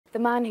The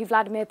man who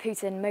Vladimir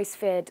Putin most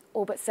feared,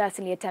 all but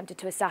certainly attempted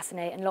to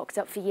assassinate and locked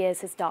up for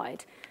years, has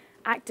died.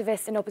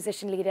 Activist and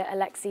opposition leader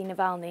Alexei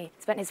Navalny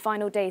spent his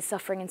final days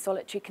suffering in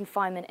solitary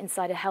confinement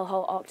inside a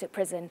hellhole Arctic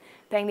prison,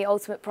 paying the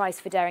ultimate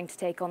price for daring to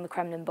take on the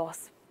Kremlin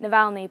boss.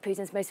 Navalny,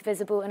 Putin's most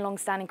visible and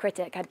long-standing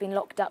critic, had been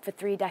locked up for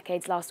 3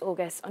 decades last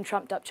August on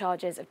trumped-up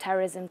charges of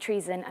terrorism,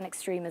 treason and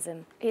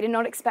extremism. He did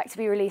not expect to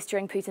be released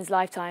during Putin's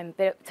lifetime,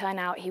 but it turned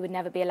out he would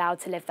never be allowed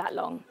to live that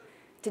long.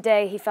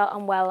 Today, he felt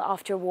unwell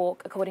after a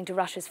walk, according to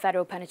Russia's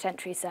Federal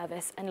Penitentiary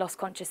Service, and lost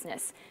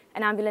consciousness.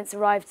 An ambulance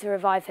arrived to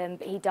revive him,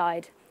 but he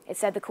died. It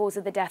said the cause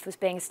of the death was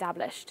being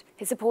established.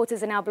 His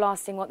supporters are now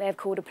blasting what they have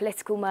called a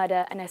political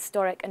murder, an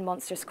historic and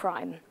monstrous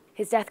crime.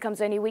 His death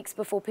comes only weeks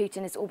before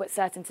Putin is all but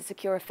certain to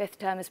secure a 5th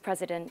term as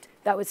president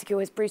that would secure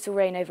his brutal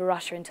reign over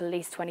Russia until at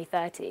least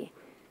 2030.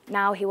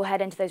 Now he will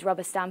head into those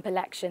rubber stamp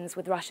elections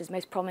with Russia's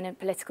most prominent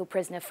political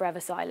prisoner forever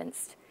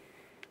silenced.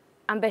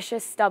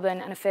 Ambitious, stubborn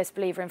and a fierce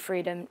believer in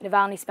freedom,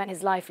 Navalny spent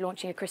his life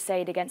launching a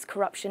crusade against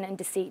corruption and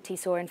deceit he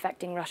saw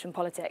infecting Russian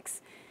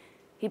politics.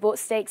 He bought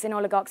stakes in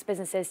oligarchs'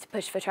 businesses to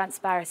push for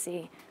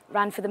transparency,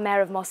 ran for the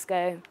mayor of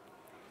Moscow,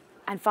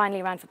 and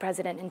finally ran for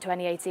president in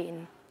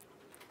 2018.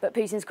 But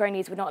Putin's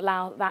cronies would not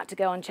allow that to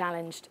go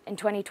unchallenged. In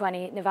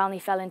 2020, Navalny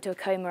fell into a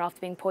coma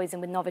after being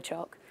poisoned with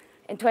Novichok.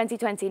 In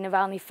 2020,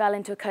 Navalny fell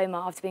into a coma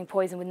after being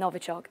poisoned with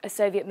Novichok, a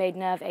Soviet-made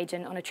nerve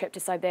agent, on a trip to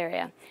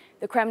Siberia.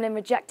 The Kremlin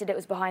rejected it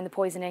was behind the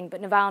poisoning,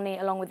 but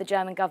Navalny, along with the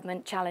German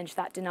government, challenged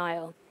that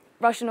denial.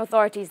 Russian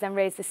authorities then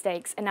raised the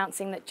stakes,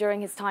 announcing that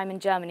during his time in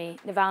Germany,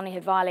 Navalny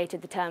had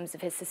violated the terms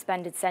of his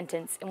suspended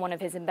sentence in one of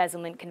his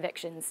embezzlement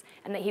convictions,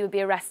 and that he would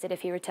be arrested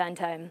if he returned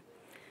home.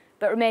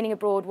 But remaining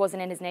abroad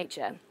wasn't in his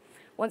nature.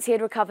 Once he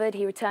had recovered,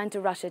 he returned to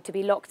Russia to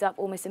be locked up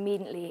almost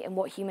immediately in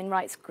what human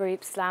rights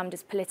groups slammed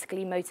as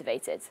politically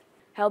motivated.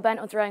 Hell-bent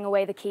on throwing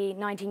away the key,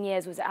 19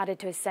 years was added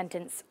to his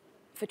sentence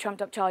for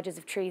trumped-up charges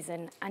of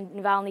treason, and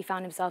Navalny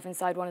found himself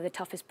inside one of the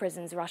toughest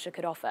prisons Russia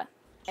could offer.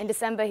 In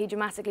December, he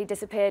dramatically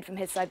disappeared from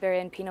his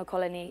Siberian penal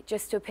colony,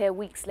 just to appear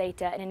weeks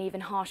later in an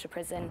even harsher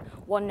prison,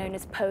 one known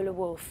as Polar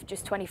Wolf,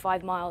 just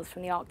 25 miles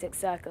from the Arctic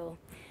Circle.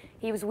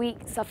 He was weak,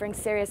 suffering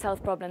serious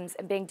health problems,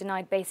 and being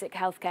denied basic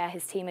health care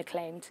his team had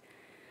claimed.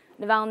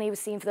 Navalny was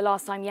seen for the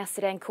last time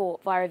yesterday in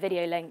court via a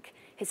video link.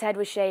 His head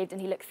was shaved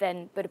and he looked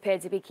thin, but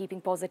appeared to be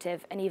keeping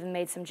positive and even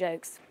made some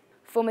jokes.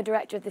 Former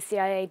director of the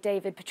CIA,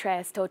 David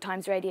Petraeus, told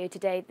Times Radio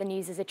today the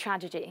news is a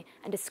tragedy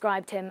and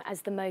described him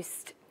as the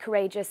most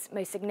courageous,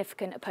 most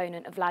significant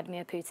opponent of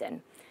Vladimir Putin.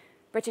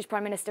 British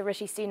Prime Minister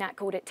Rishi Sunak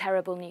called it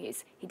terrible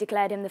news. He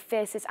declared him the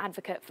fiercest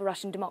advocate for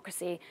Russian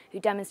democracy, who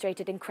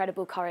demonstrated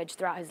incredible courage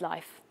throughout his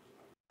life.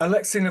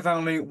 Alexei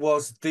Navalny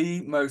was the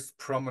most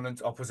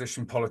prominent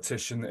opposition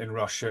politician in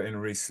Russia in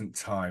recent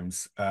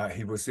times.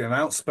 He was an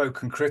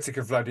outspoken critic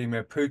of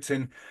Vladimir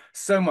Putin,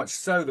 so much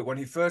so that when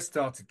he first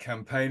started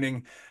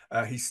campaigning,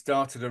 he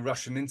started a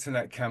Russian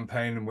internet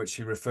campaign in which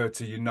he referred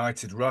to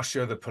United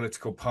Russia, the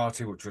political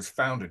party which was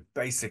founded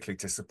basically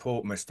to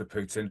support Mr.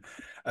 Putin,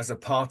 as a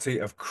party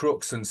of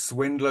crooks and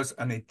swindlers.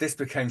 And this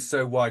became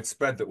so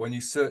widespread that when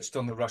you searched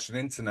on the Russian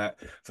internet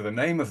for the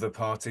name of the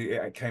party,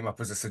 it came up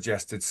as a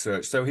suggested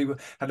search. So he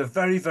had a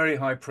very, very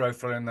high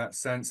profile in that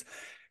sense.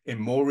 In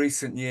more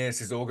recent years,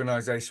 his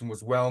organization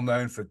was well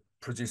known for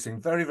producing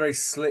very, very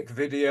slick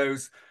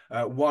videos.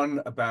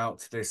 One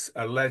about this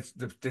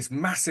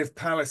massive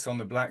palace on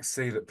the Black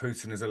Sea that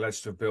Putin is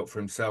alleged to have built for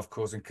himself,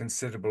 causing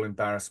considerable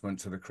embarrassment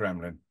to the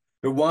Kremlin.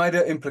 The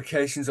wider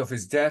implications of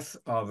his death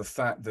are the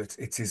fact that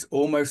it is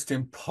almost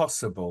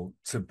impossible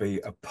to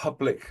be a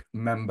public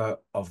member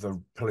of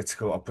the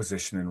political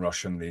opposition in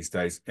Russia these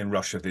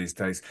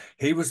days.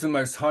 He was the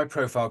most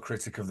high-profile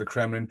critic of the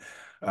Kremlin.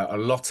 A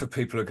lot of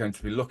people are going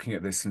to be looking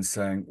at this and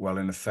saying, well,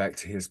 in effect,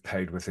 he has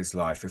paid with his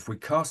life. If we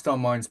cast our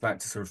minds back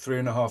to sort of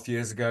 3.5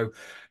 years ago,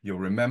 you'll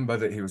remember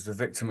that he was the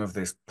victim of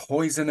this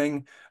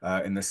poisoning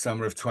in the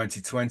summer of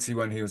 2020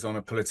 when he was on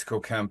a political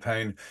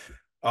campaign.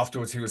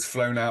 Afterwards, he was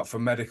flown out for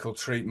medical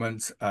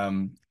treatment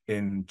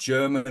in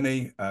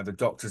Germany. The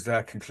doctors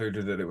there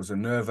concluded that it was a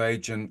nerve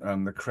agent.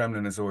 The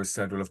Kremlin has always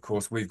said, well, of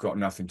course, we've got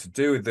nothing to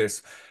do with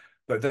this.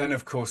 But then,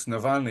 of course,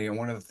 Navalny, and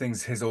one of the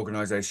things his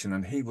organization,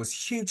 and he was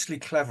hugely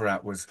clever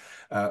at, was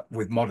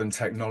with modern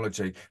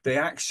technology. They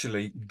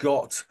actually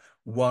got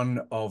one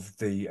of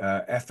the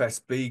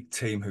FSB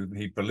team who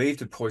he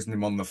believed had poisoned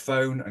him on the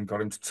phone and got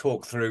him to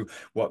talk through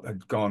what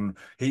had gone.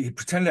 He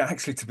pretended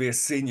actually to be a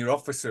senior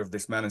officer of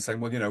this man and saying,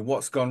 well, you know,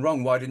 what's gone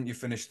wrong? Why didn't you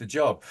finish the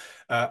job?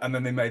 And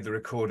then they made the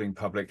recording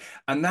public.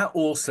 And that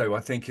also,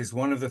 I think, is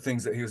one of the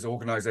things that his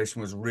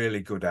organization was really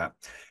good at.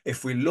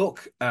 If we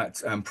look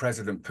at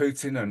President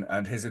Putin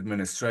and his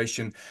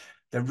administration,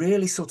 they're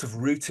really sort of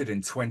rooted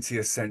in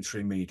 20th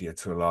century media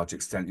to a large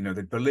extent. You know,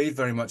 they believe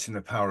very much in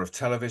the power of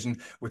television,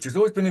 which has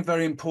always been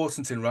very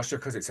important in Russia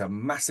because it's a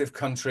massive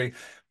country,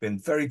 been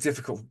very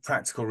difficult for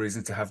practical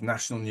reasons to have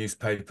national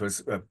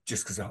newspapers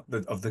just because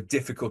of the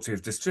difficulty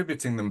of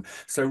distributing them.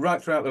 So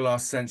right throughout the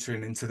last century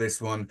and into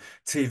this one,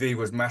 TV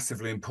was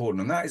massively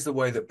important. And that is the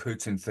way that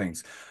Putin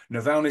thinks.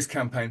 Navalny's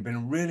campaign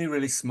been really,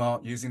 really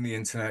smart, using the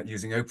internet,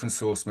 using open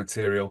source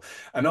material,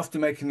 and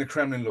often making the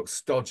Kremlin look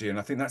stodgy. And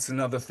I think that's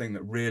another thing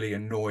that really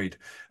annoyed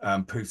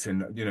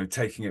Putin, you know,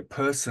 taking it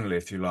personally,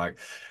 if you like.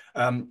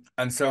 And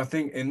so I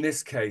think in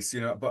this case, you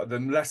know, but the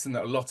lesson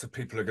that a lot of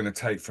people are going to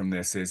take from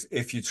this is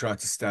if you try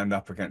to stand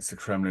up against the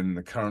Kremlin in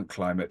the current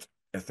climate,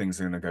 things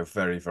are going to go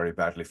very, very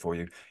badly for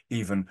you,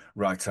 even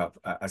right up,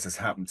 as has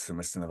happened to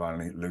Mr.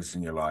 Navalny,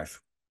 losing your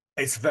life.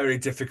 It's very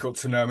difficult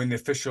to know. I mean, the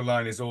official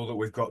line is all that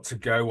we've got to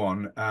go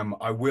on.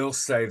 I will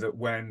say that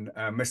when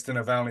Mr.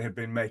 Navalny had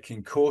been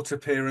making court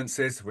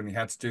appearances, when he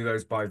had to do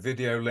those by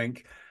video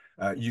link,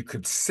 you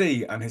could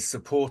see, and his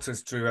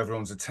supporters drew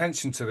everyone's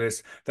attention to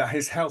this, that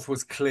his health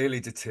was clearly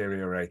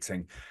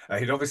deteriorating.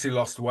 He'd obviously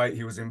lost weight.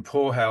 He was in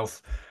poor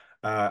health.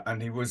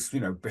 And he was, you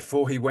know,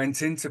 before he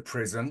went into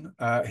prison,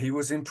 he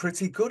was in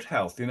pretty good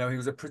health. You know, he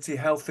was a pretty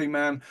healthy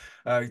man.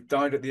 He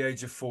died at the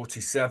age of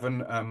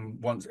 47,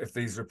 once, if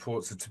these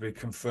reports are to be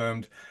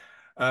confirmed.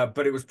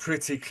 But it was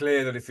pretty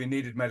clear that if he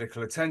needed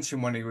medical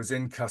attention when he was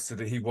in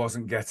custody, he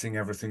wasn't getting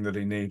everything that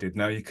he needed.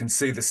 Now, you can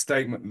see the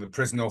statement that the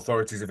prison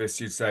authorities have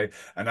issued, say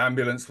an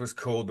ambulance was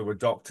called, there were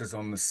doctors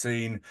on the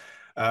scene.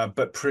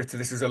 But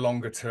this is a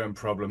longer term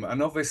problem.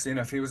 And obviously, you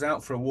know, if he was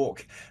out for a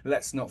walk,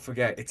 let's not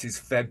forget it is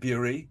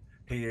February.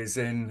 He was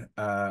in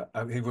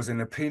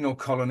a penal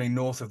colony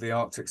north of the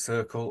Arctic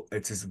Circle.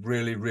 It is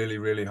really, really,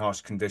 really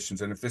harsh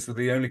conditions. And if this were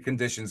the only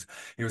conditions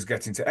he was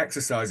getting to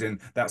exercise in,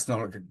 that's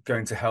not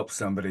going to help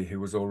somebody who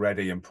was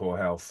already in poor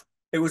health.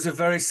 It was a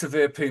very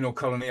severe penal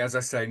colony, as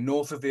I say,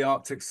 north of the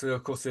Arctic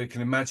Circle. So you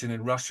can imagine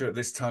in Russia at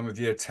this time of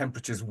year,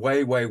 temperatures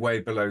way, way,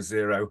 way below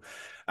zero.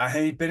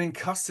 He'd been in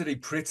custody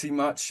pretty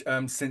much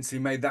since he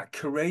made that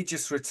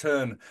courageous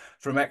return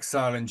from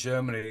exile in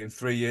Germany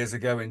 3 years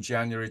ago in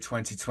January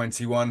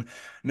 2021.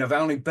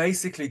 Navalny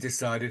basically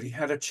decided he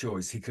had a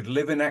choice. He could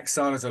live in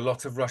exile, as a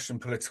lot of Russian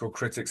political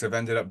critics have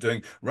ended up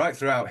doing right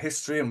throughout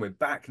history. And we're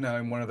back now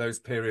in one of those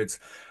periods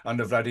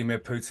under Vladimir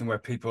Putin where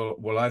people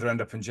will either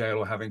end up in jail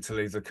or having to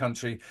leave the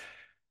country.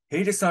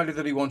 He decided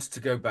that he wanted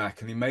to go back,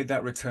 and he made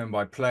that return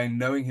by plane,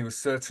 knowing he was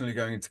certainly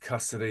going into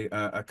custody,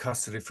 a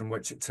custody from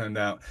which it turned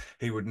out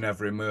he would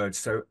never emerge.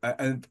 So,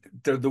 and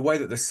the way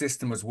that the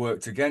system has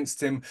worked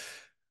against him,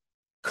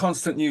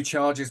 constant new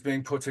charges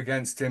being put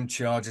against him,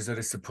 charges that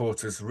his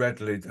supporters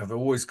readily have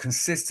always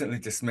consistently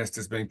dismissed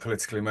as being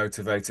politically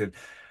motivated.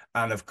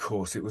 And of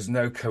course, it was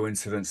no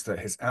coincidence that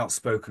his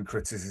outspoken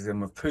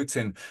criticism of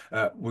Putin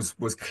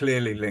was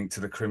clearly linked to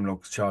the criminal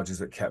charges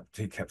that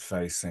he kept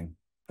facing.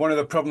 One of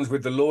the problems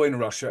with the law in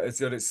Russia is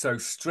that it's so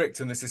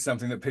strict, and this is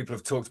something that people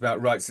have talked about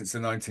right since the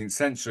 19th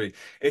century.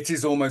 It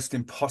is almost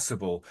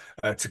impossible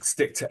to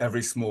stick to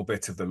every small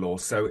bit of the law.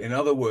 So in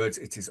other words,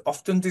 it is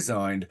often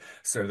designed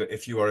so that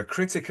if you are a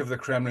critic of the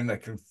Kremlin, they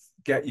can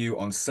get you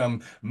on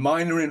some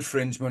minor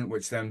infringement,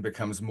 which then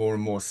becomes more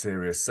and more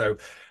serious. So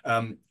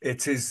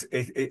there's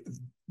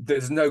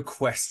no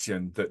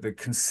question that the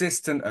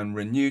consistent and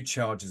renewed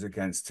charges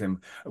against him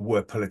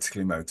were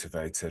politically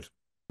motivated.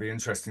 Be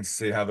interesting to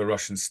see how the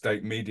Russian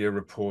state media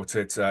report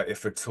it,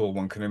 if at all.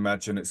 One can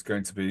imagine it's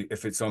going to be,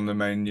 if it's on the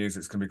main news,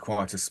 it's going to be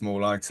quite a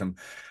small item.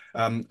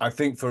 I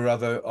think for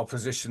other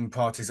opposition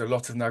parties, a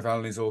lot of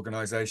Navalny's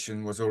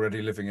organization was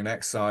already living in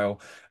exile.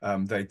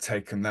 They'd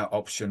taken that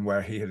option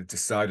where he had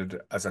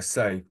decided, as I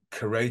say,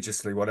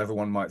 courageously, whatever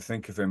one might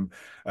think of him,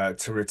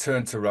 to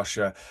return to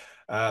Russia.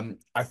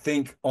 I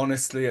think,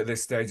 honestly, at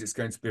this stage, it's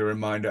going to be a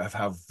reminder of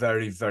how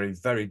very, very,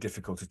 very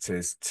difficult it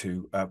is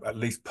to at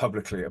least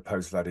publicly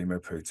oppose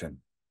Vladimir Putin.